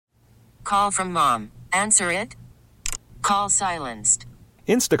Call from mom. Answer it. Call silenced.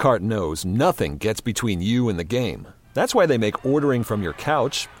 Instacart knows nothing gets between you and the game. That's why they make ordering from your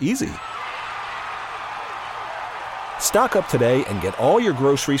couch easy. Stock up today and get all your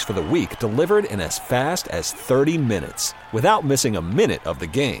groceries for the week delivered in as fast as 30 minutes without missing a minute of the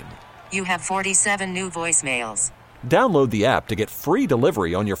game. You have 47 new voicemails. Download the app to get free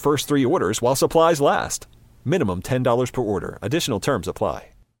delivery on your first 3 orders while supplies last. Minimum $10 per order. Additional terms apply.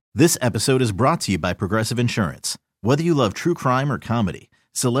 This episode is brought to you by Progressive Insurance. Whether you love true crime or comedy,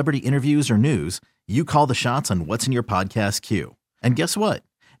 celebrity interviews or news, you call the shots on what's in your podcast queue. And guess what?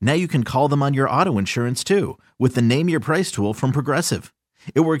 Now you can call them on your auto insurance too with the Name Your Price tool from Progressive.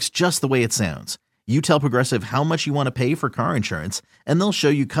 It works just the way it sounds. You tell Progressive how much you want to pay for car insurance, and they'll show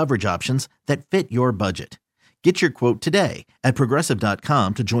you coverage options that fit your budget. Get your quote today at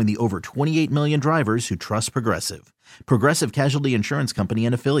Progressive.com to join the over 28 million drivers who trust Progressive. Progressive Casualty Insurance Company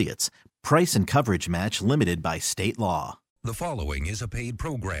and Affiliates. Price and coverage match limited by state law. The following is a paid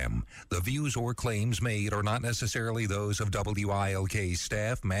program. The views or claims made are not necessarily those of WILK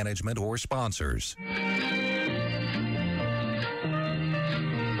staff, management, or sponsors.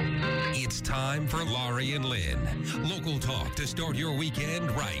 It's time for Laurie and Lynn. Local talk to start your weekend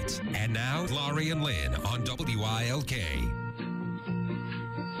right. And now, Laurie and Lynn on WILK.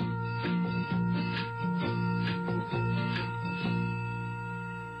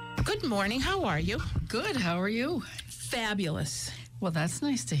 Good morning. How are you? Good. How are you? Fabulous. Well, that's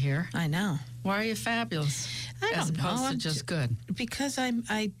nice to hear. I know. Why are you fabulous? I As don't opposed know. to just good. Because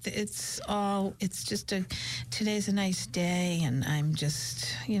today's a nice day, and I'm just,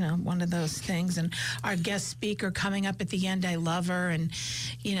 one of those things. And our guest speaker coming up at the end, I love her, and,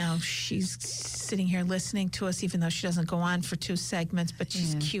 she's sitting here listening to us, even though she doesn't go on for 2 segments, but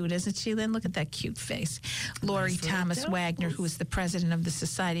she's cute, isn't she, Lynn? Look at that cute face. Laurie Thomas Wagner, who is the president of the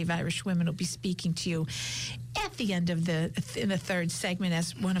Society of Irish Women, will be speaking to you at the end of in the 3rd segment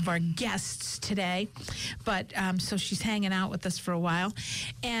as one of our guests today. But so she's hanging out with us for a while.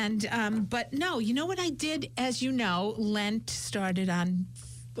 And but no, you know what I did? As you know, Lent started on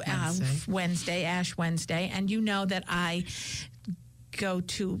Wednesday, Ash Wednesday, and you know that I go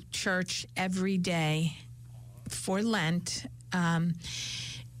to church every day for Lent,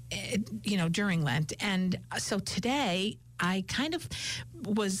 during Lent. And so today I kind of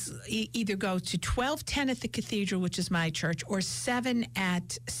was either go to 12:10 at the cathedral, which is my church, or 7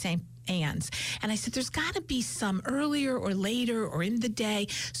 at St. Anne's. And I said, there's got to be some earlier or later or in the day.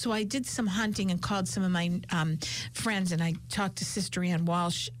 So I did some hunting and called some of my friends, and I talked to Sister Ann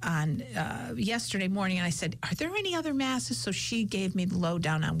Walsh on yesterday morning, and I said, are there any other masses? So she gave me the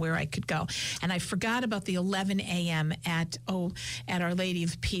lowdown on where I could go. And I forgot about the 11 a.m. at Our Lady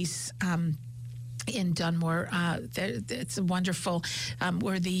of Peace in Dunmore. It's a wonderful,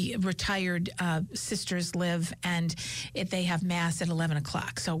 where the retired sisters live, and they have Mass at 11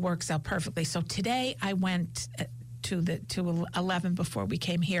 o'clock, so it works out perfectly. So today I went to 11 before we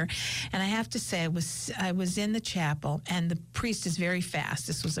came here, and I have to say I was in the chapel, and the priest is very fast.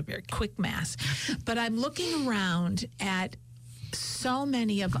 This was a very quick Mass. But I'm looking around at so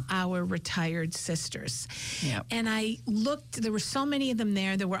many of our retired sisters. Yep. And I looked, there were so many of them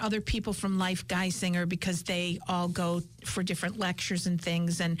there. There were other people from Life Geisinger, because they all go for different lectures and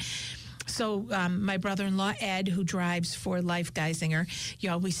things. And so my brother-in-law, Ed, who drives for Life Geisinger, you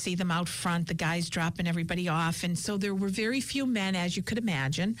always see them out front, the guys dropping everybody off. And so there were very few men, as you could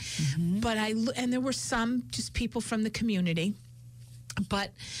imagine. Mm-hmm. And there were some just people from the community.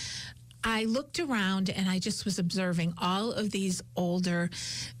 But I looked around, and I just was observing all of these older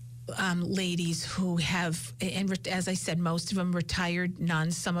ladies who have, and as I said, most of them retired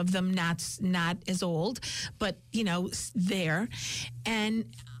nuns, some of them not as old, but, there. And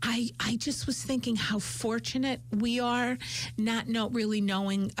I just was thinking how fortunate we are, not really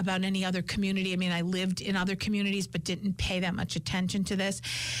knowing about any other community. I mean, I lived in other communities but didn't pay that much attention to this,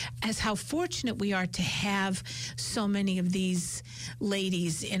 as how fortunate we are to have so many of these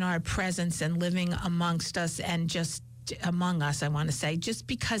ladies in our presence and living amongst us, and just among us, I want to say, just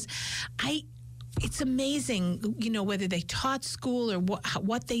because it's amazing, whether they taught school or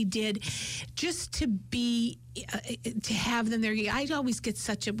what they did, just to be, to have them there. I always get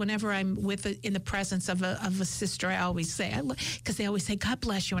whenever I'm in the presence of a sister, I always say, because they always say, God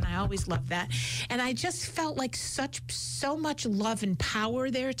bless you, and I always love that. And I just felt like so much love and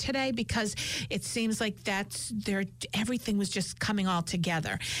power there today, because it seems like everything was just coming all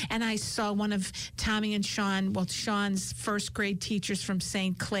together. And I saw one of Tommy and Sean's first grade teachers from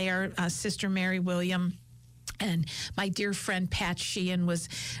St. Clair, Sister Mary William, And my dear friend Pat Sheehan was,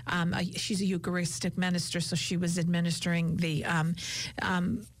 she's a Eucharistic minister, so she was administering the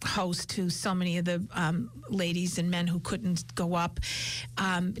host to so many of the ladies and men who couldn't go up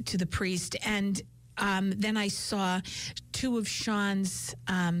to the priest. And then I saw two of Sean's,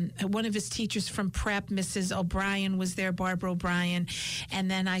 one of his teachers from prep, Mrs. O'Brien was there, Barbara O'Brien.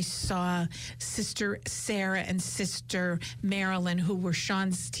 And then I saw Sister Sarah and Sister Marilyn, who were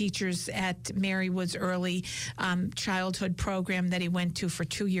Sean's teachers at Mary Wood's early childhood program that he went to for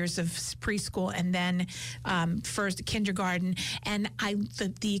 2 years of preschool and then first kindergarten. And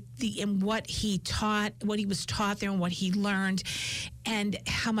in what he taught, what he was taught there and what he learned, and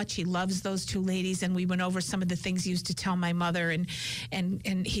how much he loves those two ladies. And we went over some of the things he used to tell my mother.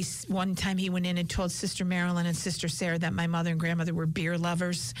 And he's one time he went in and told Sister Marilyn and Sister Sarah that my mother and grandmother were beer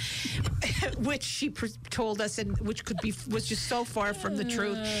lovers, which she told us, and which was just so far from the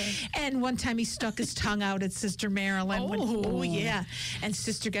truth. And one time he stuck his tongue out at Sister Marilyn. Oh yeah. And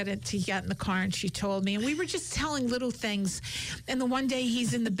Sister he got in the car and she told me, and we were just telling little things. And the one day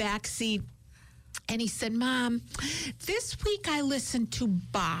he's in the back seat. And he said, Mom, this week I listened to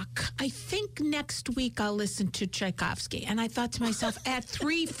Bach. I think next week I'll listen to Tchaikovsky. And I thought to myself, at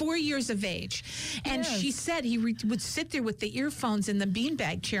 4 years of age. And she said he would sit there with the earphones in the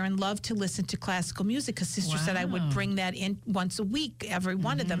beanbag chair and love to listen to classical music. Because Sister said I would bring that in once a week, every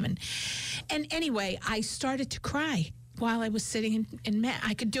one of them. And anyway, I started to cry while I was sitting in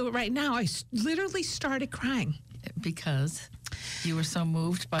I could do it right now. I literally started crying. Because you were so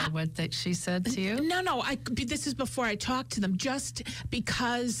moved by what she said to you? No. This is before I talked to them. Just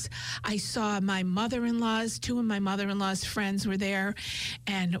because I saw my mother-in-law's, two of my mother-in-law's friends were there,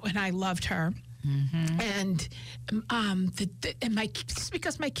 and I loved her. Mm-hmm. And just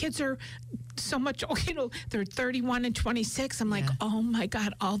because my kids are so much, they're 31 and 26. I'm like, oh my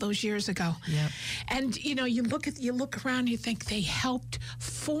God, all those years ago. Yep. And you look around, you think they helped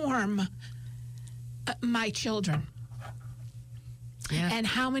form my children. Yeah. And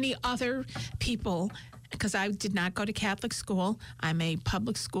how many other people, because I did not go to Catholic school, I'm a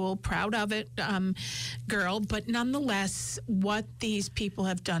public school, proud of it, girl, but nonetheless, what these people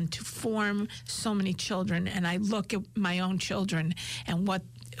have done to form so many children, and I look at my own children and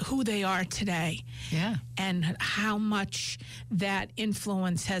who they are today, and how much that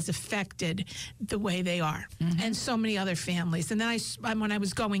influence has affected the way they are, and so many other families. And then when I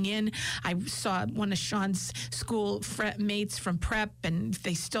was going in, I saw one of Sean's school mates from prep, and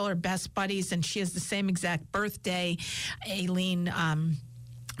they still are best buddies, and she has the same exact birthday, Aileen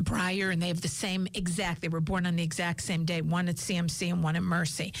Breyer, and they have the same exact, they were born on the exact same day, one at CMC and one at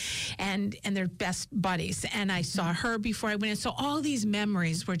Mercy, and they're best buddies. And I saw her before I went in, so all these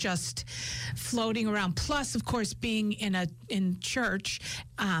memories were just floating around, plus of course being in church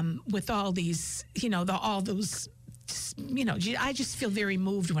with all these, all those, I just feel very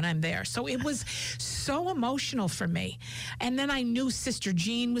moved when I'm there. So it was so emotional for me. And then I knew Sister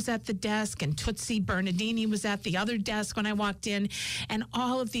Jean was at the desk, and Tootsie Bernardini was at the other desk when I walked in, and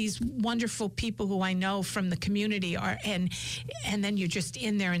all of these wonderful people who I know from the community are, and then you're just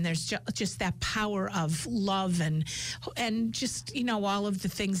in there, and there's just that power of love and just, all of the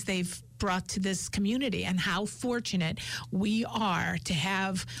things they've brought to this community, and how fortunate we are to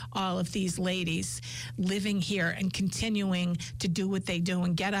have all of these ladies living here and continuing to do what they do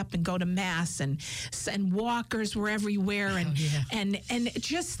and get up and go to mass, and walkers were everywhere, and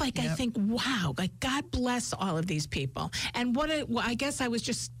just like I think, wow, like God bless all of these people. And I guess I was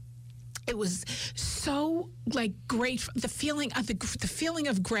just, it was so like great, the feeling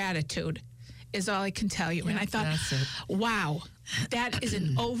of gratitude is all I can tell you. And I thought, wow, that is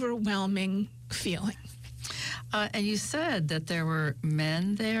an overwhelming feeling. And you said that there were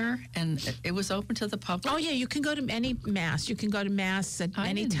men there, and it was open to the public? Oh, yeah, you can go to any mass. You can go to mass at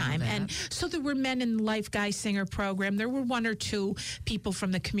any time. And so there were men in the Life Guy Singer program. There were one or two people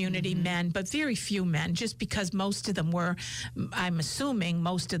from the community, men, but very few men, just because most of them were, I'm assuming,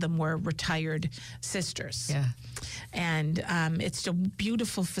 most of them were retired sisters. Yeah. And it's a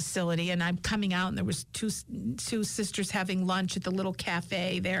beautiful facility, and I'm coming out, and there was two sisters having lunch at the little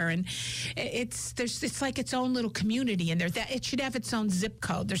cafe there, and it's like its own little community in there. That it should have its own zip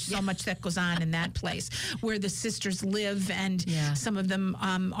code. There's so much that goes on in that place where the sisters live, and some of them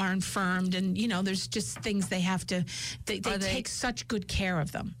are infirmed, and there's just things they have to. They take such good care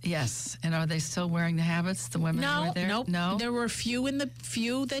of them. Yes, and are they still wearing the habits? The women who were there? No. There were a few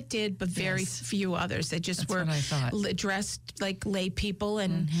that did, but very few others. They just were dressed like lay people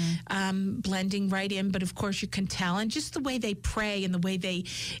and blending right in. But of course, you can tell, and just the way they pray and the way they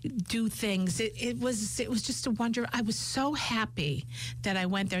do things, it was just a wonder. I was so happy that I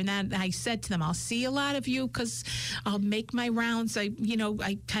went there, and then I said to them, "I'll see a lot of you because I'll make my rounds. I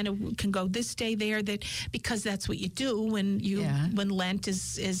kind of can go this day there, that because that's what you do when Lent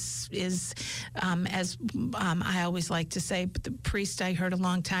is as I always like to say, but the priest I heard a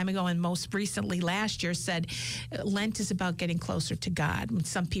long time ago, and most recently last year, said Lent is about getting closer to God. And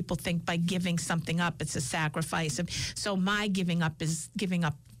some people think by giving something up, it's a sacrifice. So my giving up is giving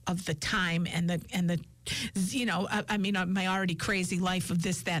up of the time and the my already crazy life of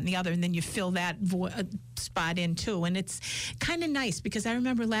this, that, and the other, and then you fill that spot in too. And it's kind of nice because I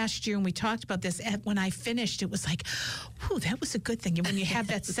remember last year when we talked about this, when I finished, it was like, whew, that was a good thing. And when you have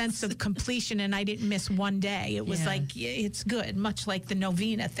that sense of completion, and I didn't miss one day, it was like, it's good, much like the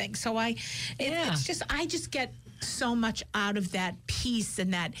novena thing. So I just get so much out of that piece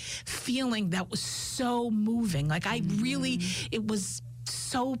and that feeling that was so moving. Like it was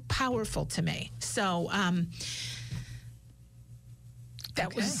so powerful to me. So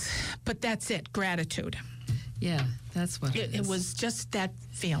but that's it, gratitude. Yeah, that's what it was, just that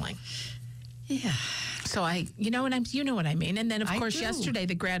feeling. Yeah. So you know what I mean. And then of course yesterday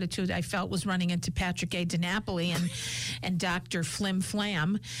the gratitude I felt was running into Patrick A. DiNapoli and Dr. Flim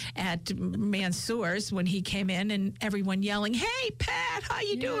Flam at Mansour's when he came in, and everyone yelling, "Hey Pat, how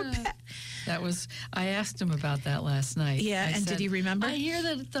you doing, Pat?" I asked him about that last night. Yeah, and did he remember? I hear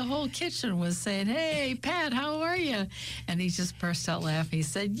that the whole kitchen was saying, "Hey, Pat, how are you?" And he just burst out laughing. He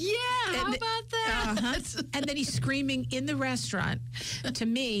said, "Yeah, how about that?" And then he's screaming in the restaurant to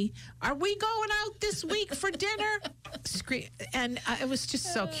me, "Are we going out this week for dinner?" And it was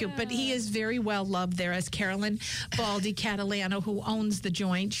just so cute. But he is very well loved there. As Carolyn Baldi Catalano, who owns the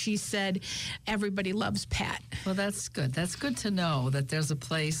joint, she said, everybody loves Pat. Well, that's good. That's good to know that there's a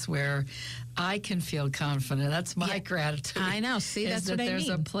place where I can feel confident. That's my gratitude. I know. See, that's what I mean. There's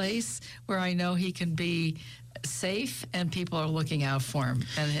a place where I know he can be safe and people are looking out for him,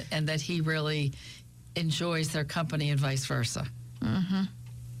 and that he really enjoys their company and vice versa. Mm-hmm.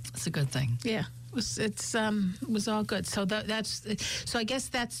 It's a good thing. Yeah. It was all good. So so I guess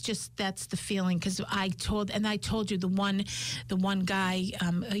that's the feeling, because I told you the one guy,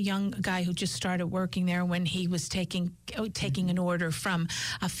 a young guy who just started working there, when he was taking an order from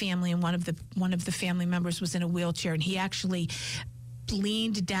a family, and one of the family members was in a wheelchair, and he actually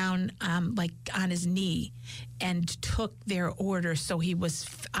leaned down like on his knee and took their order, so he was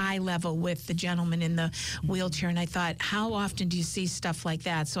eye level with the gentleman in the wheelchair. And I thought, how often do you see stuff like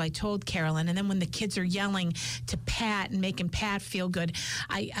that? So I told Carolyn, and then when the kids are yelling to Pat and making Pat feel good,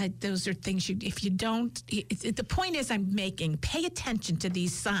 those are things if you don't, the point is I'm making, pay attention to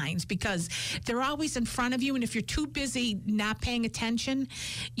these signs, because they're always in front of you, and if you're too busy not paying attention,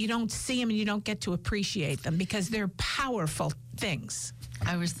 you don't see them and you don't get to appreciate them, because they're powerful things.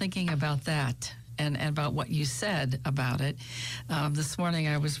 I was thinking about that. And about what you said about it. This morning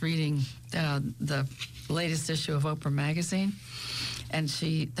I was reading the latest issue of Oprah magazine, and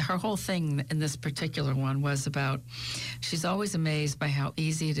her whole thing in this particular one was about, she's always amazed by how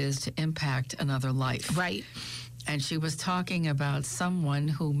easy it is to impact another life. Right. And she was talking about someone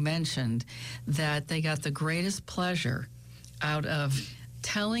who mentioned that they got the greatest pleasure out of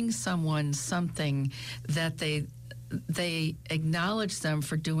telling someone something that they acknowledge them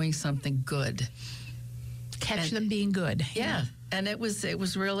for doing something good. Catch them being good. Yeah. And it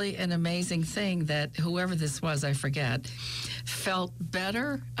was really an amazing thing that whoever this was, I forget, felt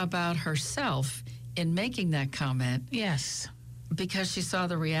better about herself in making that comment. Yes. Because she saw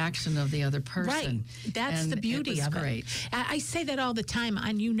the reaction of the other person. Right. That's the beauty of it. Great. I say that all the time,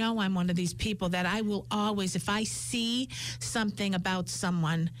 and you know I'm one of these people that I will always, if I see something about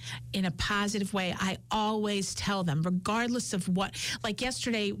someone in a positive way, I always tell them, regardless of what. Like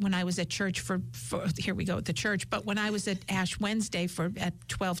yesterday when I was at church for here we go at the church, but when I was at Ash Wednesday at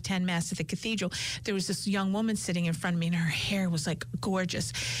 12:10 Mass at the cathedral, there was this young woman sitting in front of me, and her hair was like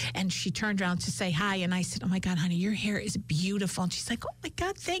gorgeous. And she turned around to say hi, and I said, "Oh my God, honey, your hair is beautiful." And she's like, "Oh my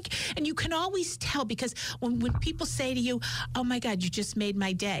God, thank you." And you can always tell, because when people say to you, "Oh my God, you just made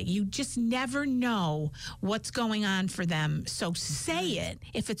my day," you just never know what's going on for them. So say it.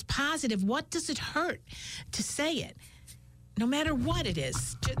 If it's positive, what does it hurt to say it? No matter what it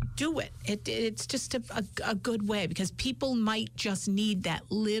is, just do it. It's just a good way, because people might just need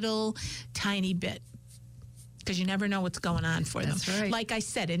that little tiny bit, because you never know what's going on for them. That's right. Like I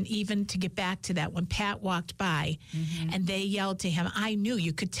said, and even to get back to that, when Pat walked by and they yelled to him, I knew,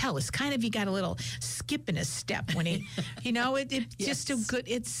 you could tell. It's kind of, he got a little skip in his step when he, it yes. just a good,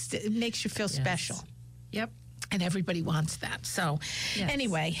 it makes you feel special. Yep. And everybody wants that. So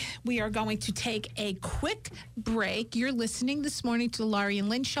anyway, we are going to take a quick break. You're listening this morning to the Laurie and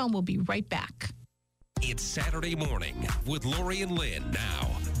Lynn Show, and we'll be right back. It's Saturday morning with Laurie and Lynn. Now,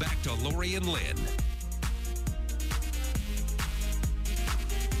 back to Laurie and Lynn.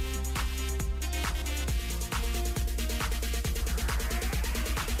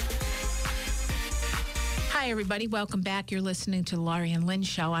 Hi, everybody. Welcome back. You're listening to the Laurie and Lynn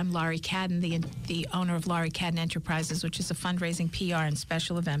Show. I'm Laurie Cadden, the owner of Laurie Cadden Enterprises, which is a fundraising, PR, and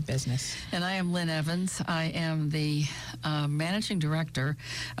special event business. And I am Lynn Evans. I am the managing director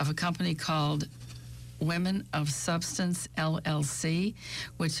of a company called Women of Substance, LLC,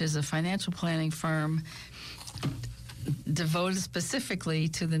 which is a financial planning firm devoted specifically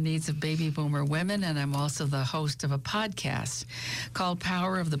to the needs of baby boomer women. And I'm also the host of a podcast called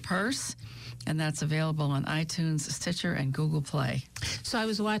Power of the Purse. And that's available on iTunes, Stitcher, and Google Play. So I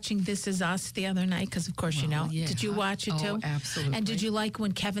was watching This Is Us the other night because, of course, Yeah. Did you watch it, too? Oh, absolutely. And did you like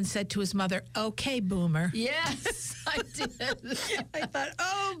when Kevin said to his mother, "Okay, boomer"? Yes, I did. I thought,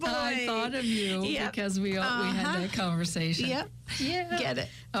 oh, boy. I thought of you because we had that conversation. Yep. Yeah. Get it.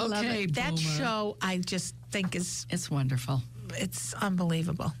 Okay, Love it. That boomer. show, I just think It's wonderful. it's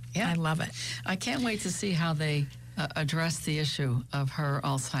unbelievable. Yeah. I love it. I can't wait to see how they address the issue of her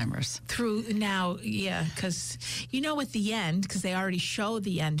Alzheimer's. Through now, because at the end, because they already show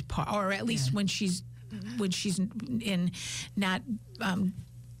the end part, or at least when she's in not.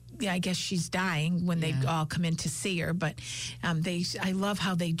 I guess she's dying when they all come in to see her. But I love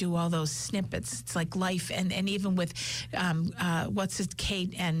how they do all those snippets. It's like life, and even with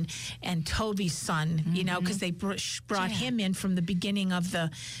Kate and Toby's son, because they brought him in from the beginning of the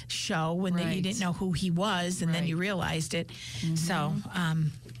show when you didn't know who he was, and then you realized it. So.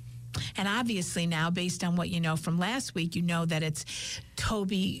 And obviously now, based on what you know from last week, you know that it's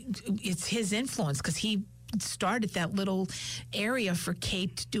Toby, it's his influence, because he started that little area for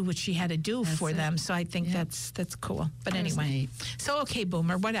Kate to do what she had to do for them. So I think that's cool. But anyway, neat. So okay,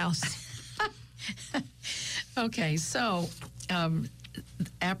 Boomer, what else? Okay, so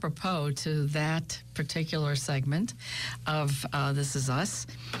apropos to that particular segment of This Is Us,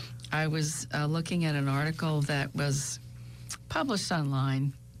 I was looking at an article that was published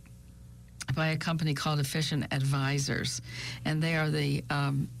online by a company called Efficient Advisors, and they are the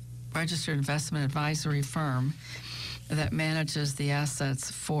registered investment advisory firm that manages the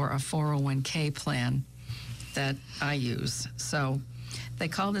assets for a 401k plan that I use. So they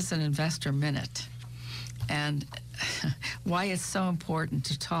call this an investor minute. And why it's so important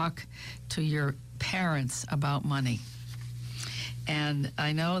to talk to your parents about money. And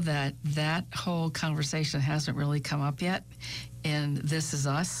I know that whole conversation hasn't really come up yet in This Is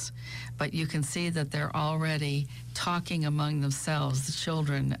Us, but you can see that they're already talking among themselves, the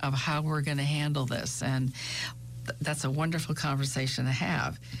children, of how we're going to handle this. And that's a wonderful conversation to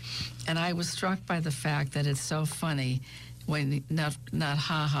have. And I was struck by the fact that it's so funny, when not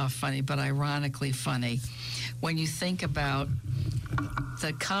ha-ha funny, but ironically funny, when you think about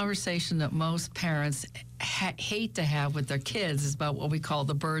the conversation that most parents hate to have with their kids is about what we call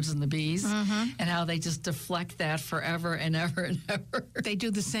the birds and the bees, and how they just deflect that forever and ever and ever. They do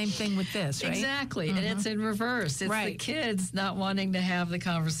the same thing with this, right? Exactly, and it's in reverse. It's the kids not wanting to have the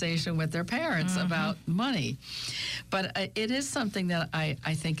conversation with their parents about money. But it is something that I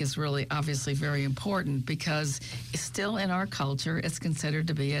think is really obviously very important, because still in our culture, it's considered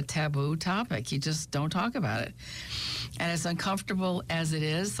to be a taboo topic. You just don't talk about it. And as uncomfortable as it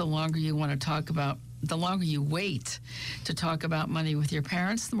is, the longer you wait to talk about money with your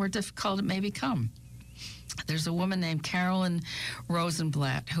parents, the more difficult it may become. There's a woman named Carolyn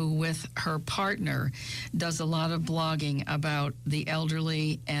Rosenblatt who, with her partner, does a lot of blogging about the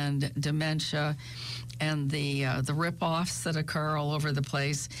elderly and dementia and the rip-offs that occur all over the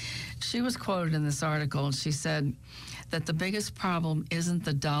place. She was quoted in this article, and she said that the biggest problem isn't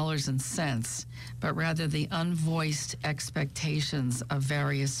the dollars and cents, but rather the unvoiced expectations of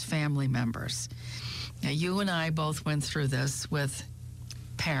various family members. Now, you and I both went through this with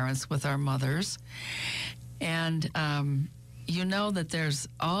parents, with our mothers, and you know that there's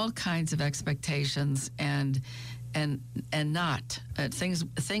all kinds of expectations and not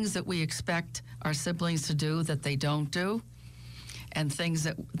things that we expect our siblings to do that they don't do, and things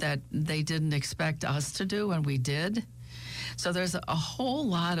that they didn't expect us to do and we did. So there's a whole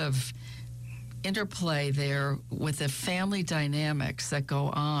lot of interplay there with the family dynamics that go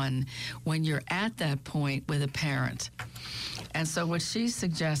on when you're at that point with a parent. And so what she's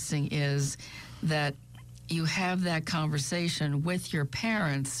suggesting is that you have that conversation with your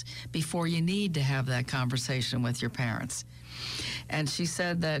parents before you need to have that conversation with your parents. And she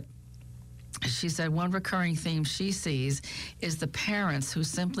said that she said one recurring theme she sees is the parents who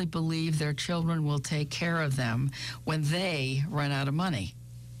simply believe their children will take care of them when they run out of money.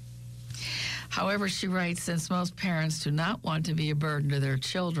 However, she writes, since most parents do not want to be a burden to their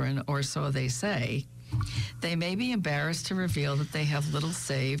children, or so they say, they may be embarrassed to reveal that they have little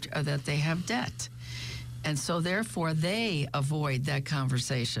saved or that they have debt. And so, therefore, they avoid that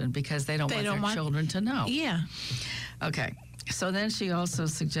conversation because they don't want their children to know. Yeah. Okay. So then she also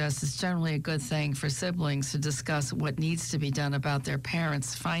suggests it's generally a good thing for siblings to discuss what needs to be done about their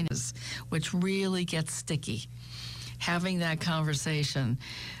parents' finances, which really gets sticky. Having that conversation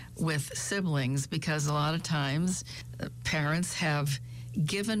with siblings, because a lot of times parents have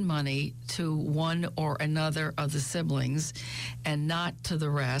given money to one or another of the siblings and not to the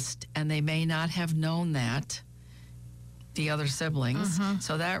rest, and they may not have known that, the other siblings.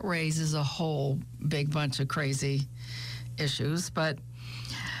 So that raises a whole big bunch of crazy issues. But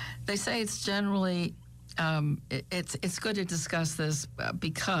they say it's generally it's good to discuss this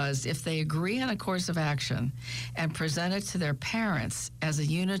because if they agree on a course of action and present it to their parents as a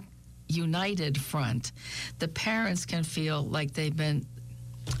united front, the parents can feel like they've been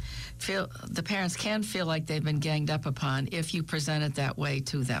ganged up upon if you present it that way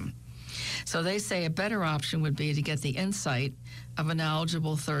to them. So they say a better option would be to get the insight of a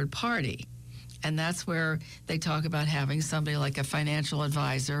knowledgeable third party. And that's where they talk about having somebody like a financial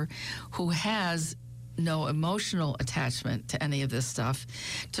advisor who has no emotional attachment to any of this stuff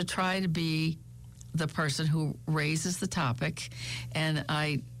to try to be the person who raises the topic. And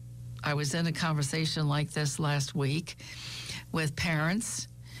I was in a conversation like this last week with parents,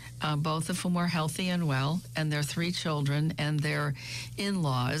 both of whom are healthy and well, and their 3 children and their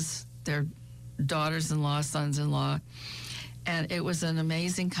in-laws, their daughters-in-law, sons-in-law. And it was an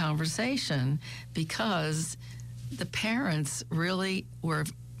amazing conversation because the parents really were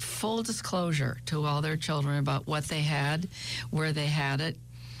full disclosure to all their children about what they had, where they had it.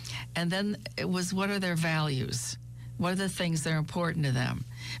 And then it was, what are their values? What are the things that are important to them?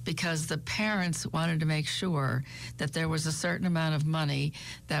 Because the parents wanted to make sure that there was a certain amount of money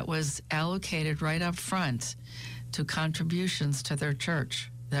that was allocated right up front to contributions to their church.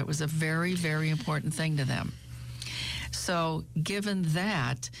 That was a very, very important thing to them. So given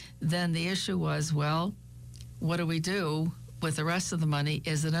that, then the issue was, well, what do we do with the rest of the money?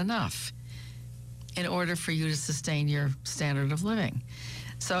 Is it enough in order for you to sustain your standard of living?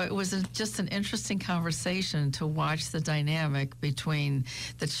 So it was just an interesting conversation to watch the dynamic between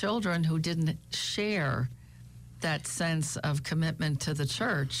the children who didn't share that sense of commitment to the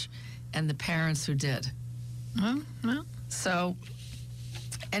church and the parents who did. Well. So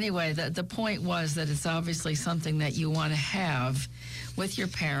anyway, the point was that it's obviously something that you want to have with your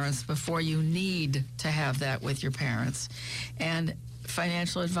parents before you need to have that with your parents. And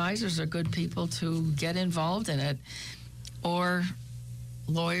financial advisors are good people to get involved in it, or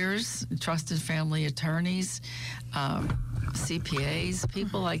lawyers, trusted family attorneys, CPAs,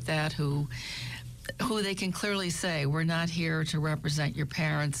 people like that who they can clearly say, we're not here to represent your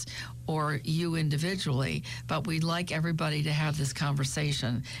parents or you individually, but we'd like everybody to have this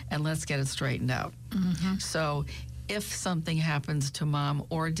conversation and let's get it straightened out. So if something happens to mom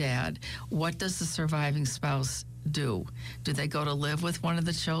or dad, what does the surviving spouse do? Do they go to live with one of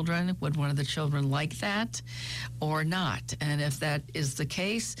the children? Would one of the children like that or not? And if that is the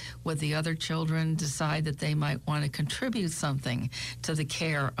case, would the other children decide that they might want to contribute something to the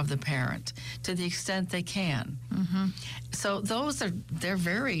care of the parent to the extent they can? So they're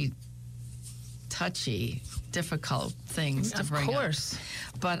very touchy, difficult things to bring up. Of course.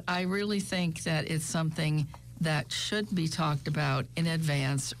 But I really think that it's something that should be talked about in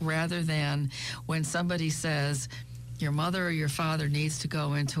advance rather than when somebody says your mother or your father needs to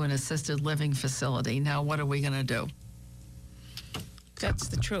go into an assisted living facility. Now, what are we going to do? That's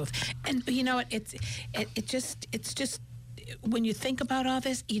the truth. And you know what? It's just when you think about all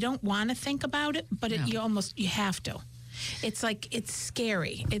this, you don't want to think about it, but you have to. It's like, it's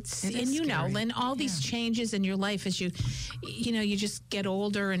scary. And you know, Lynn, all these changes in your life as you just get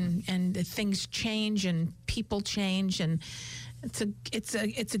older and things change and people change, and it's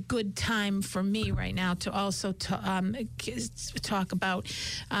a good time for me right now to also talk about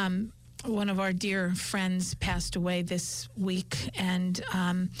one of our dear friends passed away this week, and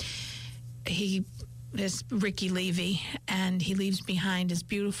he is Ricky Levy, and he leaves behind his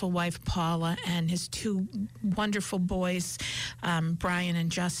beautiful wife Paula and his 2 wonderful boys, Brian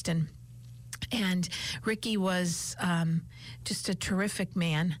and Justin. And Ricky was just a terrific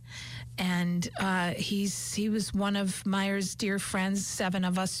man, And he was one of Meyer's dear friends. 7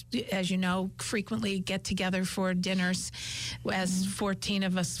 of us, as you know, frequently get together for dinners, as 14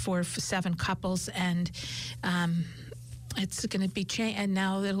 of us for 7 couples, and it's going to be changed, and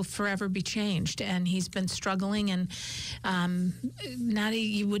now it'll forever be changed. And he's been struggling, and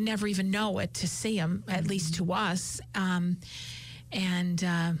you would never even know it to see him, at least to us.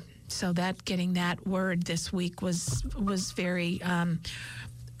 So that getting that word this week was very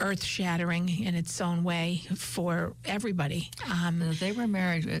earth-shattering in its own way for everybody. They were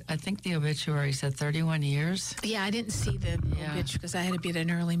married, I think the obituary said 31 years. Yeah, I didn't see the obituary because I had to be at an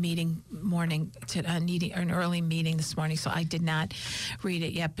early meeting an early meeting this morning, so I did not read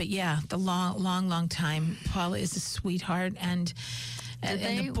it yet. But yeah, the long time. Paula is a sweetheart, and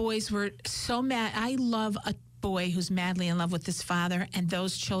the boys were so mad. I love a boy who's madly in love with his father, and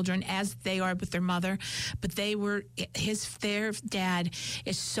those children as they are with their mother, but their dad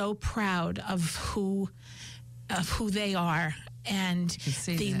is so proud of who they are, and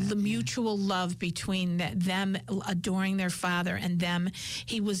the mutual love between them adoring their father and them.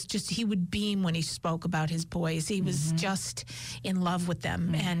 He would beam when he spoke about his boys. He was just in love with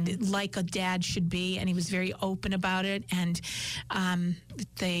them, and like a dad should be, and he was very open about it, and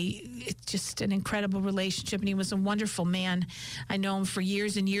it's just an incredible relationship, and he was a wonderful man. I know him for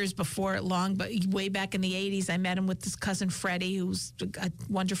years and years before it long, but way back in the 80s, I met him with his cousin Freddie, who's a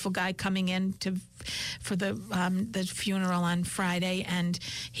wonderful guy coming in for the funeral on Friday, and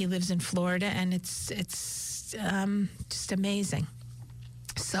he lives in Florida, and it's just amazing.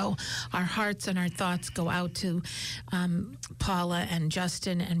 So our hearts and our thoughts go out to Paula and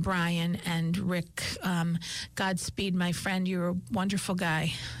Justin and Brian and Rick. Godspeed, my friend. You're a wonderful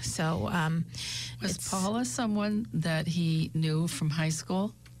guy. So was Paula someone that he knew from high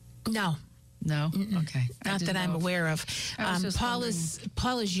school? No. No? Mm-mm. Okay. Not that I'm aware of.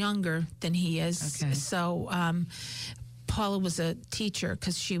 Paula's younger than he is. Okay. So Paula was a teacher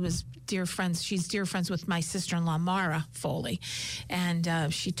because she was dear friends. She's dear friends with my sister-in-law, Mara Foley. And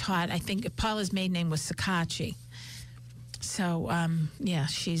she taught, I think Paula's maiden name was Sakachi. So,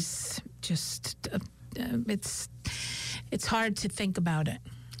 she's just, it's hard to think about it.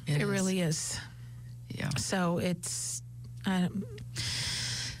 It really is. Yeah. So it's... and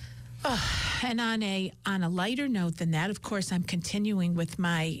on a lighter note than that, of course, I'm continuing with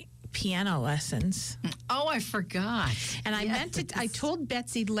my piano lessons. Oh, I forgot. And I meant to, I told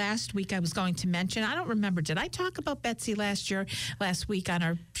Betsy last week I was going to mention, I don't remember, did I talk about Betsy last week on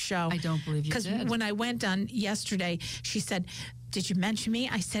our show? I don't believe you did. Because when I went on yesterday, she said, did you mention me?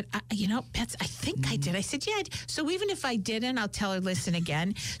 I said, Betsy, I think I did. I said, yeah. So even if I didn't, I'll tell her, listen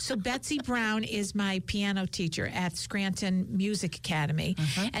again. So Betsy Brown is my piano teacher at Scranton Music Academy.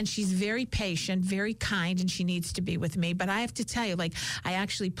 And she's very patient, very kind, and she needs to be with me. But I have to tell you, I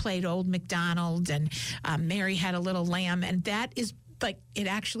actually played Old MacDonald and Mary Had a Little Lamb, and that is it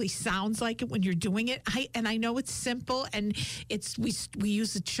actually sounds like it when you're doing it. I know it's simple, and we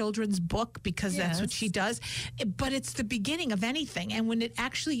use a children's book because that's what she does. But it's the beginning of anything, and when it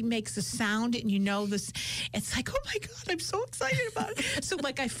actually makes a sound, and this, it's like, oh my God, I'm so excited about it. So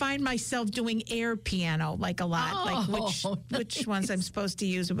I find myself doing air piano a lot, which ones I'm supposed to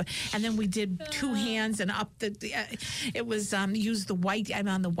use. And then we did 2 hands and up it was use the white. I'm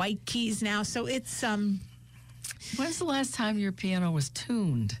on the white keys now, so it's When's the last time your piano was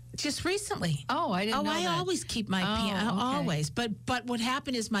tuned? Just recently. Oh, I didn't know I that. always keep my piano, always. But what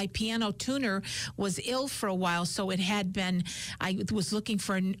happened is my piano tuner was ill for a while, so it had been, I was looking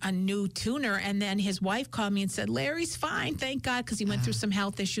for a new tuner, and then his wife called me and said, Larry's fine, thank God, because he went through some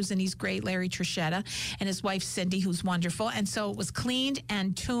health issues, and he's great, Larry Trichetta, and his wife, Cindy, who's wonderful. And so it was cleaned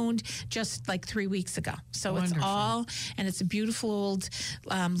and tuned just 3 weeks ago. So Wonderful. It's all, and it's a beautiful old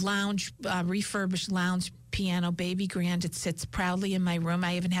lounge, refurbished lounge piano, baby grand. It sits proudly in my room.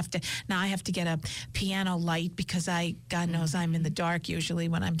 I even have to get a piano light because God knows I'm in the dark usually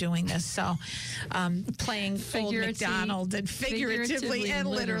when I'm doing this. So playing Old MacDonald and figuratively and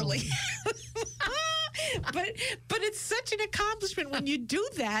literally. But it's such an accomplishment when you do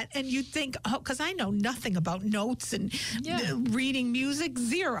that and you think, because I know nothing about notes and reading music,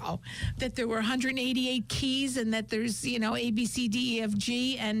 zero. That there were 188 keys and that there's, A, B, C, D, E, F,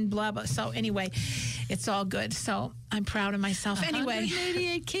 G, and blah, blah. So anyway, it's all good. So I'm proud of myself. Anyway.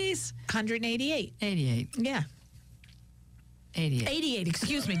 188 keys? 188. 88. Yeah. 88. 88,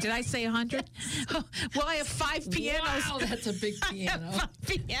 excuse me. Did I say 100? Well, I have 5 pianos. Wow, that's a big piano. I have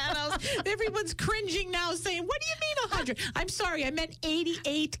 5 pianos. Everyone's cringing now saying, what do you mean 100? I'm sorry, I meant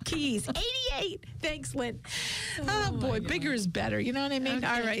 88 keys. 88. Thanks, Lynn. Oh boy, bigger is better. You know what I mean? Okay.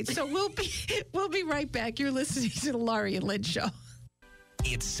 All right, so we'll be right back. You're listening to the Laurie and Lynn Show.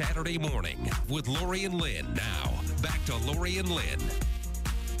 It's Saturday morning with Laurie and Lynn. Now, back to Laurie and Lynn.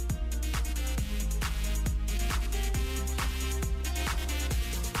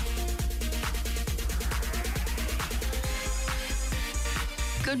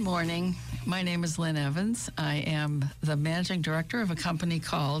 Good morning. My name is Lynn Evans. I am the managing director of a company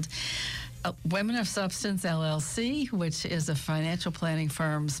called Women of Substance, LLC, which is a financial planning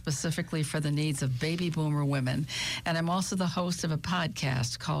firm specifically for the needs of baby boomer women. And I'm also the host of a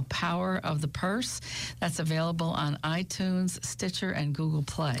podcast called Power of the Purse that's available on iTunes, Stitcher, and Google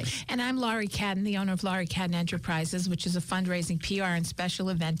Play. And I'm Laurie Cadden, the owner of Laurie Cadden Enterprises, which is a fundraising, PR, and special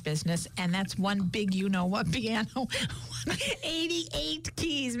event business. And that's one big you-know-what piano. 88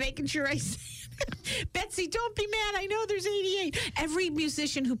 keys, making sure I say Betsy, don't be mad. I know there's 88. Every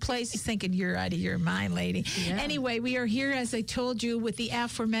musician who plays is thinking, you're out of your mind, lady. Yeah. Anyway, we are here, as I told you, with the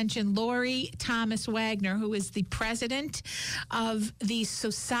aforementioned Laurie Thomas Wagner, who is the president of the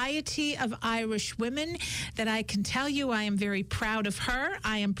Society of Irish Women, that I can tell you I am very proud of her.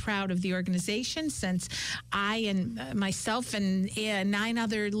 I am proud of the organization, since I and myself and 9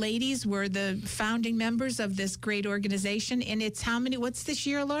 other ladies were the founding members of this great organization. And it's how many? What's this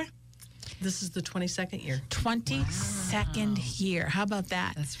year, Laura? This is the 22nd year. 22nd year. How about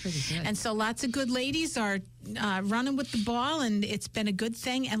that? That's pretty good. And so lots of good ladies are running with the ball, and it's been a good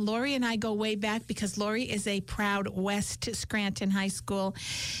thing. And Laurie and I go way back, because Laurie is a proud West Scranton High School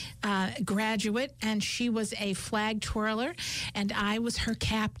graduate, and she was a flag twirler, and I was her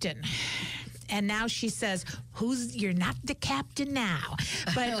captain. And now she says, you're not the captain now.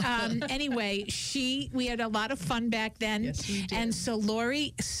 But anyway, we had a lot of fun back then. Yes, we did. And so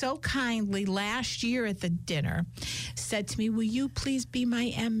Laurie so kindly last year at the dinner said to me, will you please be my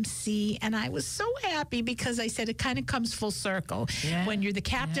MC? And I was so happy, because I said it kind of comes full circle. Yeah. When you're the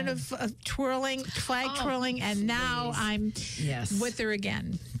captain of flag twirling, and now I'm with her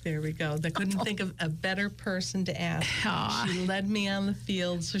again. There we go. I couldn't think of a better person to ask. She led me on the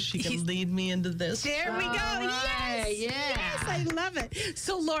field so she can lead me into this. There we go. Right. Yes, I love it.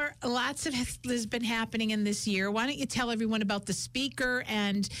 So, Laura, lots has been happening in this year. Why don't you tell everyone about the speaker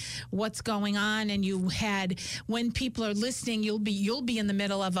and what's going on? And you had, when people are listening, you'll be in the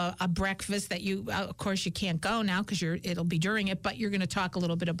middle of a breakfast that you, of course, you can't go now because it'll be during it. But you're going to talk a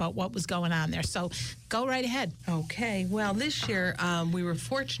little bit about what was going on there. So, go right ahead. Okay. Well, this year we were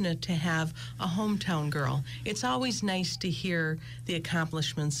fortunate to have a hometown girl. It's always nice to hear the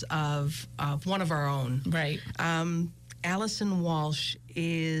accomplishments of one of our own. Right. Allison Walsh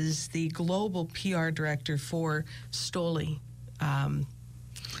is the global PR director for Stoli.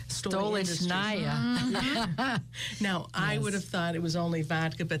 Stolichnaya. Now, I would have thought it was only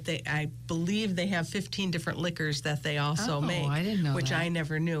vodka, but I believe they have 15 different liquors that they also make. I didn't know which that. I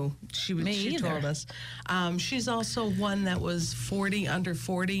never knew. She told us. She's also one that was under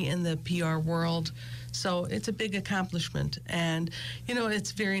 40 in the PR world. So it's a big accomplishment. And,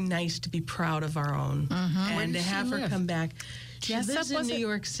 it's very nice to be proud of our own. Mm-hmm. And to have her come back. She lives in New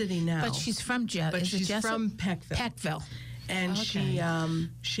York City now. But she's from from Peckville. And she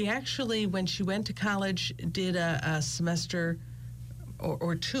actually, when she went to college, did a semester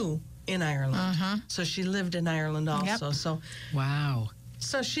or 2 in Ireland. Uh-huh. So she lived in Ireland also. Yep. So wow.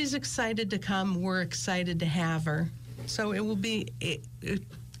 So she's excited to come. We're excited to have her. So it will be.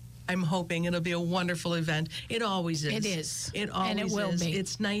 I'm hoping it'll be a wonderful event. It always is. It is. It always and it will is. Be.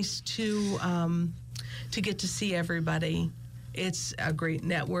 It's nice to get to see everybody. It's a great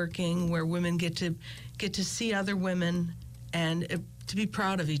networking where women get to see other women and to be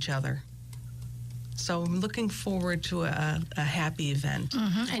proud of each other. So I'm looking forward to a happy event.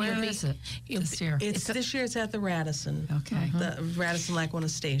 Mm-hmm. Where is it this year? This year it's at the Radisson. Okay. The Radisson Lackawanna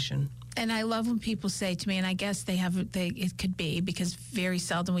Station. And I love when people say to me, and I guess it could be because very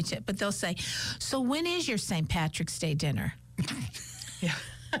seldom but they'll say, so when is your St. Patrick's Day dinner? Yeah.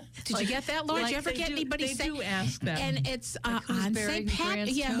 Did you get that, Laurie? Did you ever get anybody say? They do ask that. And it's on St.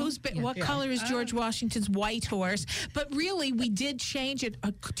 Patrick's. Yeah, what color is George Washington's white horse? But really, we did change it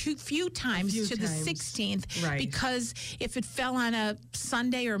a few times to the 16th. Right. Because if it fell on a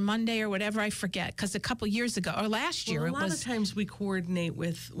Sunday or Monday or whatever, I forget. Because a couple years ago, or last year, a lot of times we coordinate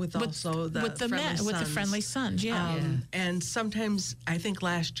with also the Friendly Sons. Yeah. And sometimes, I think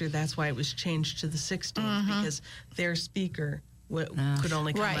last year, that's why it was changed to the 16th, because their speaker could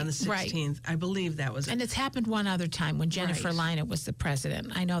only come on the 16th. Right. I believe that was it. And it's happened one other time when Jennifer Lynott was the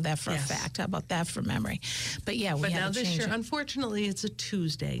president. I know that for a fact. How about that for memory? But yeah, we had to change it. But now this year, unfortunately, it's a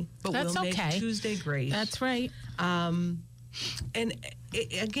Tuesday. But that's we'll make Tuesday great. That's right. And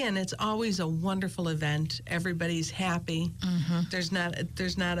again, it's always a wonderful event. Everybody's happy. Mm-hmm.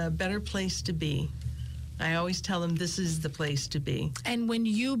 There's not a better place to be. I always tell them this is the place to be. And when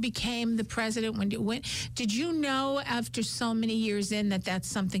you became the president, did you know after so many years in that that's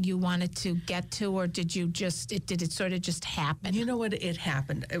something you wanted to get to, or did it sort of just happen? You know what? It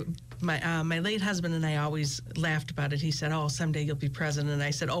happened. My late husband and I always laughed about it. He said, "Oh, someday you'll be president." And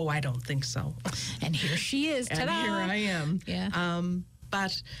I said, "Oh, I don't think so." And here she is. And Ta-da! here I am. Yeah.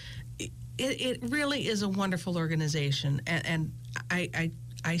 But it really is a wonderful organization, and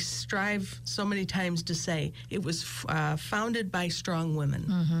I strive so many times to say it was founded by strong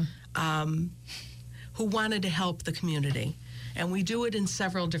women who wanted to help the community. And we do it in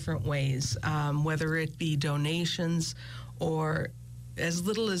several different ways, whether it be donations or as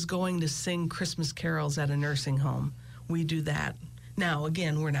little as going to sing Christmas carols at a nursing home. We do that. Now,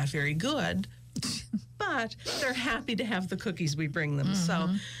 again, we're not very good, but they're happy to have the cookies we bring them. So,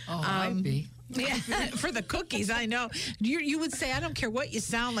 I'd be. Yeah, for the cookies, I know. You would say, I don't care what you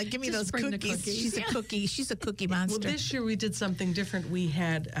sound like. Give me Just those bring the cookies. cookies. She's a cookie monster. Well, this year we did something different. We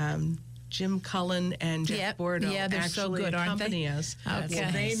had Jim Cullen and Jeff Bordeaux they're so good, aren't accompany us. Okay.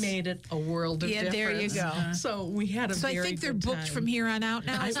 Well, they made it a world of difference. there you go. So we had a very I think they're good booked time. from here on out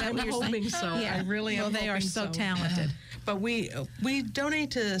now. Is that I'm what you're hoping saying? so. Yeah. I really am. Well, they are hoping so talented. But we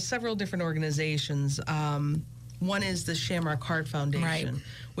donate to several different organizations. One is the Shamrock Heart Foundation,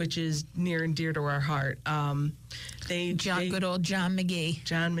 which is near and dear to our heart. Good old John McGee.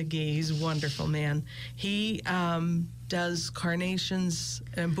 John McGee, he's a wonderful man. He does carnations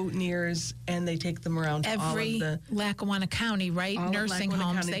and boutonnieres, and they take them around to all of the Lackawanna County, right? all of Nursing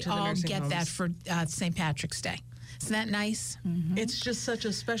Lackawanna homes. County They to the all nursing get homes. that for St. Patrick's Day. Isn't that nice? Mm-hmm. It's just such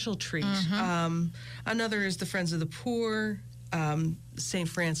a special treat. Another is the Friends of the Poor, St.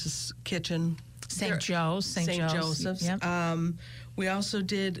 Francis Kitchen, St. Joseph's. Yep. We also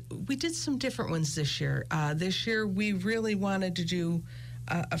did some different ones this year. This year we really wanted to do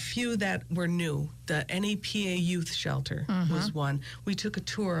a few that were new. The NEPA Youth Shelter was one. We took a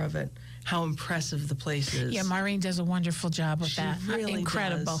tour of it. How impressive the place is. Yeah, Maureen does a wonderful job with She that. really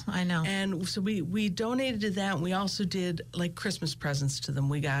Incredible. does. I know. And so we donated to that. And we also did like Christmas presents to them.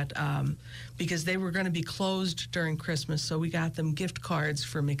 We got because they were going to be closed during Christmas, so we got them gift cards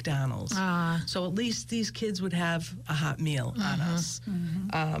for McDonald's. So at least these kids would have a hot meal on us.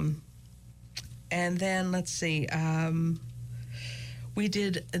 And then let's see, we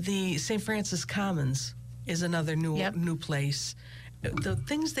did the St. Francis Commons is another new place. The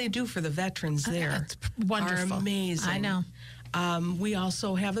things they do for the veterans there wonderful. are amazing. I know. We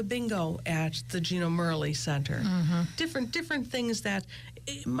also have a bingo at the Gino Murley Center. Different things that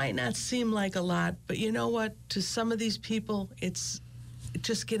it might not seem like a lot, but you know what? To some of these people, it's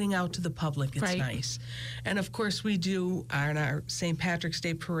just getting out to the public. It's nice. And of course, we do on our St. Patrick's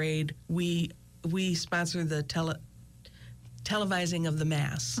Day parade. We sponsor the televising of the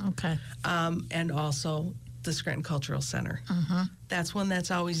Mass. Okay. And also the Scranton Cultural Center. That's one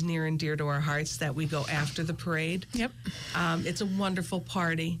that's always near and dear to our hearts, that we go after the parade. Yep. It's a wonderful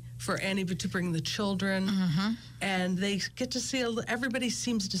party for anybody to bring the children. And they get to see, everybody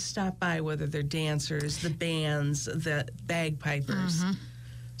seems to stop by, whether they're dancers, the bands, the bagpipers.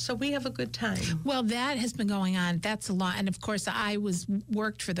 So we have a good time. Well, that has been going on. That's a lot. And of course, I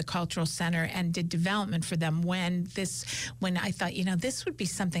worked for the Cultural Center and did development for them when I thought, this would be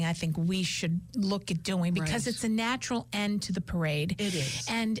something I think we should look at doing, because it's a natural end to the parade. It is.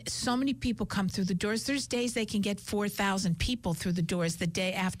 And so many people come through the doors. There's days they can get 4,000 people through the doors the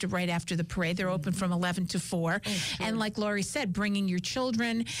day after, right after the parade. They're open from 11 to 4. And like Laurie said, bringing your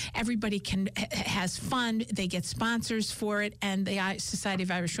children, everybody has fun. They get sponsors for it. And the Society of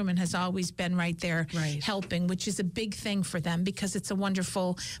Irish Women has always been right there helping, which is a big thing for them, because it's a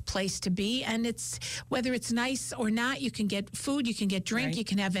wonderful place to be. And it's, whether it's nice or not, you can get food, you can get drink, you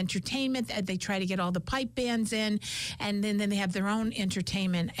can have entertainment. They try to get all the pipe bands in, and then they have their own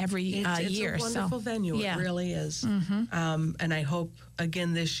entertainment every year. It's a wonderful venue. It really is. And I hope,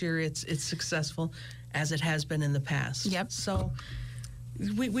 again, this year it's successful as it has been in the past. Yep. So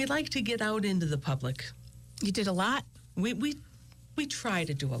we like to get out into the public. You did a lot. We try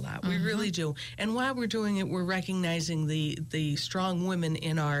to do a lot. We really do. And while we're doing it, we're recognizing the strong women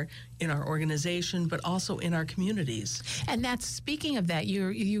in our organization, but also in our communities. And that's, speaking of that,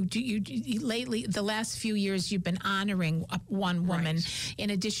 you lately, the last few years, you've been honoring one woman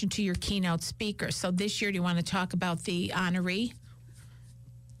in addition to your keynote speaker. So this year, do you want to talk about the honoree?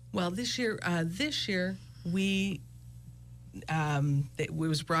 Well, this year we. It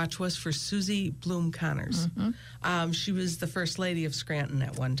was brought to us for Susie Bloom Connors. She was the first lady of Scranton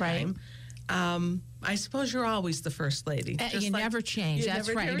at one time. I suppose you're always the first lady. You never change.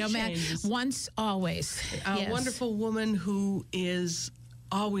 That's right. No matter, once, always. A wonderful woman who is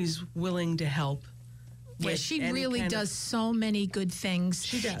always willing to help Yeah, she really does so many good things.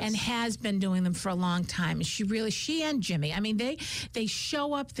 She does. And has been doing them for a long time. She and Jimmy, I mean, they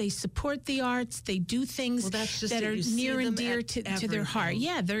show up, they support the arts, they do things that are near and dear to their heart.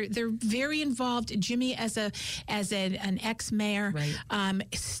 Yeah, they're very involved. Jimmy, as an ex-mayor,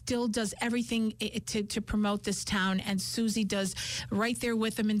 still does everything to promote this town, and Susie does right there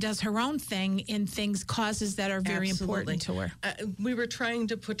with him and does her own thing in causes that are very important to her. We were trying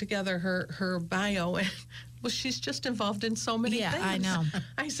to put together her bio, and well, she's just involved in so many things. Yeah, I know.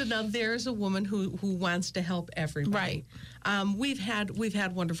 I said, now there's a woman who wants to help everybody. Right. We've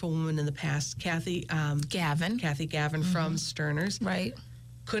had wonderful women in the past. Kathy Gavin from Sterner's. Right.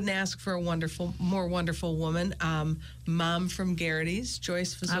 Couldn't ask for a more wonderful woman. Mom from Garrity's,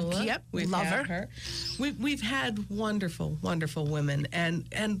 Joyce Fazula. Yep, We've love had her. We've had wonderful, wonderful women,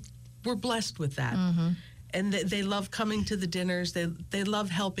 and we're blessed with that. Mm-hmm. And they love coming to the dinners. They love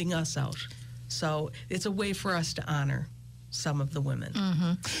helping us out. So it's a way for us to honor some of the women.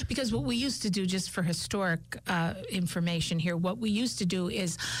 Mm-hmm. Because what we used to do, just for historic information here, what we used to do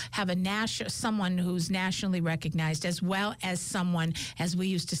is have someone who's nationally recognized, as well as someone, as we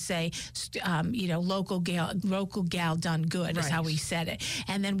used to say, local gal done good, is how we said it.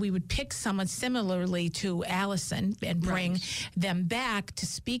 And then we would pick someone similarly to Allison and bring them back to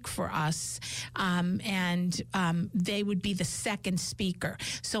speak for us, and they would be the second speaker.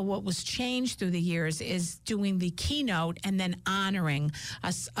 So what was changed through the years is doing the keynote and then honoring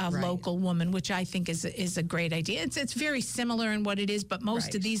a local woman, which I think is a great idea. It's very similar in what it is, but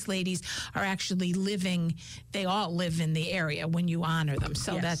most of these ladies are actually living. They all live in the area when you honor them.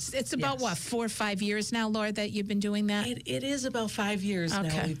 So it's about 4 or 5 years now, Laura, that you've been doing that. It is about 5 years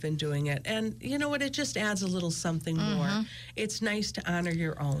now we've been doing it, and you know what? It just adds a little something more. It's nice to honor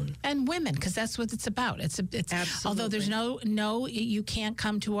your own and women, because that's what it's about. It's Absolutely. Although there's no you can't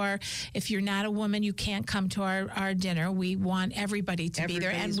come to if you're not a woman, you can't come to our dinner. We want everybody to be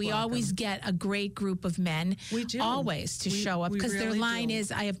there, and we always get a great group of men. We do always to show up, because their line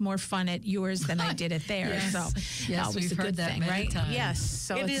is, "I have more fun at yours than I did at theirs." So always a good thing, right? Times. Yes,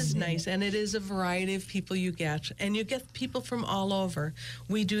 so it is nice, and it is a variety of people you get, and you get people from all over.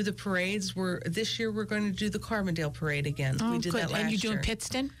 We do the parades. This year we're going to do the Carbondale Parade again. Oh, we did good. that last year. And you're doing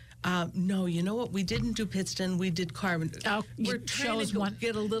Pittston? No, you know what? We didn't do Pittston. We did Carbondale. Oh, we're trying to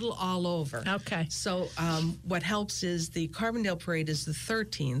get a little all over. Okay. So what helps is the Carbondale Parade is the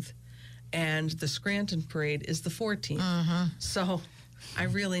 13th, and the Scranton Parade is the 14th. Mm-hmm. So I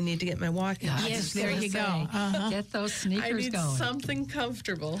really need to get my walking. Yes, there you go. Get those sneakers I need going. something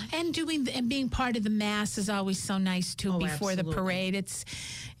comfortable. And being part of the mass is always so nice too. Before absolutely. The parade, it's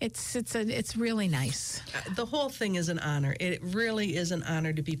really nice. The whole thing is an honor. It really is an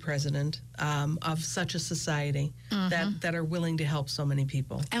honor to be president of such a society that are willing to help so many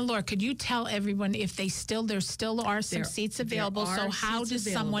people. And Laura, could you tell everyone if there still are some seats available? So how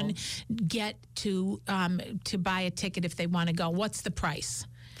does someone get to buy a ticket if they want to go? What's the price?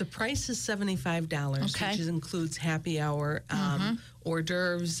 The price is $75, which includes happy hour, hors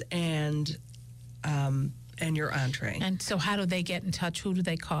d'oeuvres, and your entree. And so how do they get in touch? Who do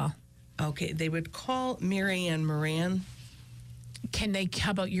they call? Okay, they would call Mary Ann Moran.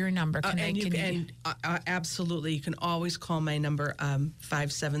 How about your number? Absolutely. You can always call my number,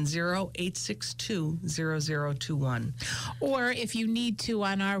 570-862-0021. Or if you need to,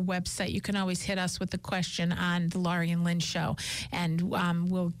 on our website, you can always hit us with a question on the Laurie and Lynn show, and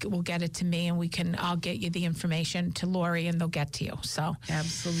we'll get it to me, and I'll get you the information to Laurie, and they'll get to you. So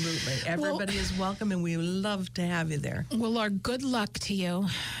absolutely, everybody is welcome, and we love to have you there. Well, Laura, good luck to you.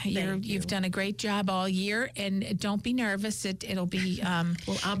 You've done a great job all year, and don't be nervous. It'll be.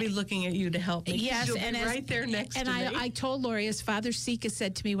 Well, I'll be looking at you to help me. Yes, you'll be right there next to me. And I told Laurie, as Father Sika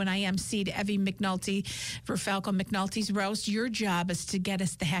said to me when I emceed Evie McNulty for Falco McNulty's roast, your job is to get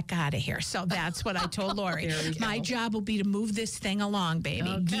us the heck out of here. So that's what I told Laurie. My job will be to move this thing along, baby.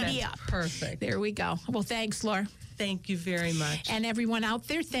 Okay. Giddy up. Perfect. There we go. Well, thanks, Laura. Thank you very much. And everyone out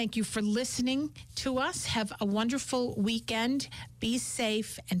there, thank you for listening to us. Have a wonderful weekend. Be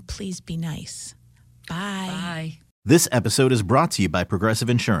safe, and please be nice. Bye. Bye. This episode is brought to you by Progressive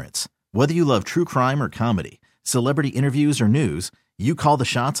Insurance. Whether you love true crime or comedy, celebrity interviews or news, you call the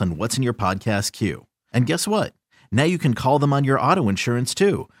shots on what's in your podcast queue. And guess what? Now you can call them on your auto insurance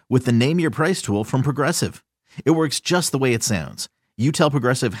too, with the Name Your Price tool from Progressive. It works just the way it sounds. You tell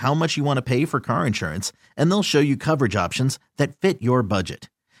Progressive how much you want to pay for car insurance, and they'll show you coverage options that fit your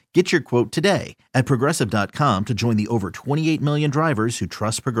budget. Get your quote today at Progressive.com to join the over 28 million drivers who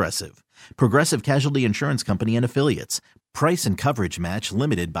trust Progressive. Progressive Casualty Insurance Company and Affiliates. Price and coverage match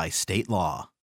limited by state law.